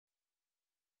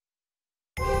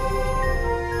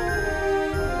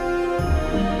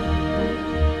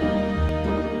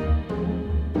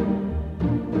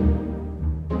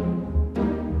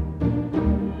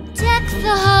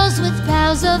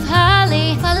boughs of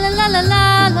holly. Fa la la la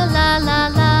la la la la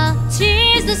la.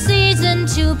 'Tis the season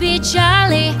to be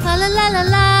jolly. Fa la la la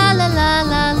la la la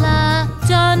la la.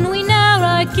 Don we now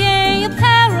our gay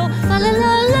apparel. Fa la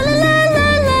la la la la la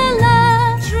la la.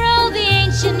 Troll the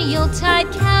ancient yuletide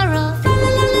carol. Fa la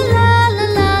la la la la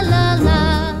la la la.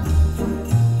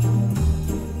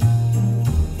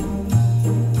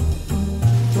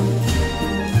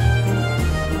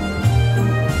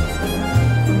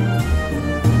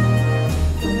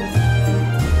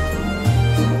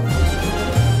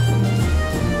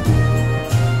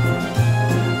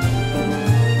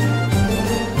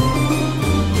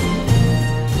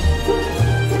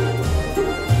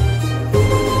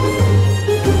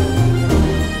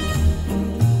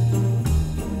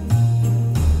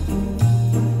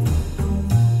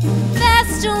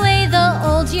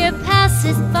 Year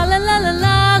passes, fa la la la la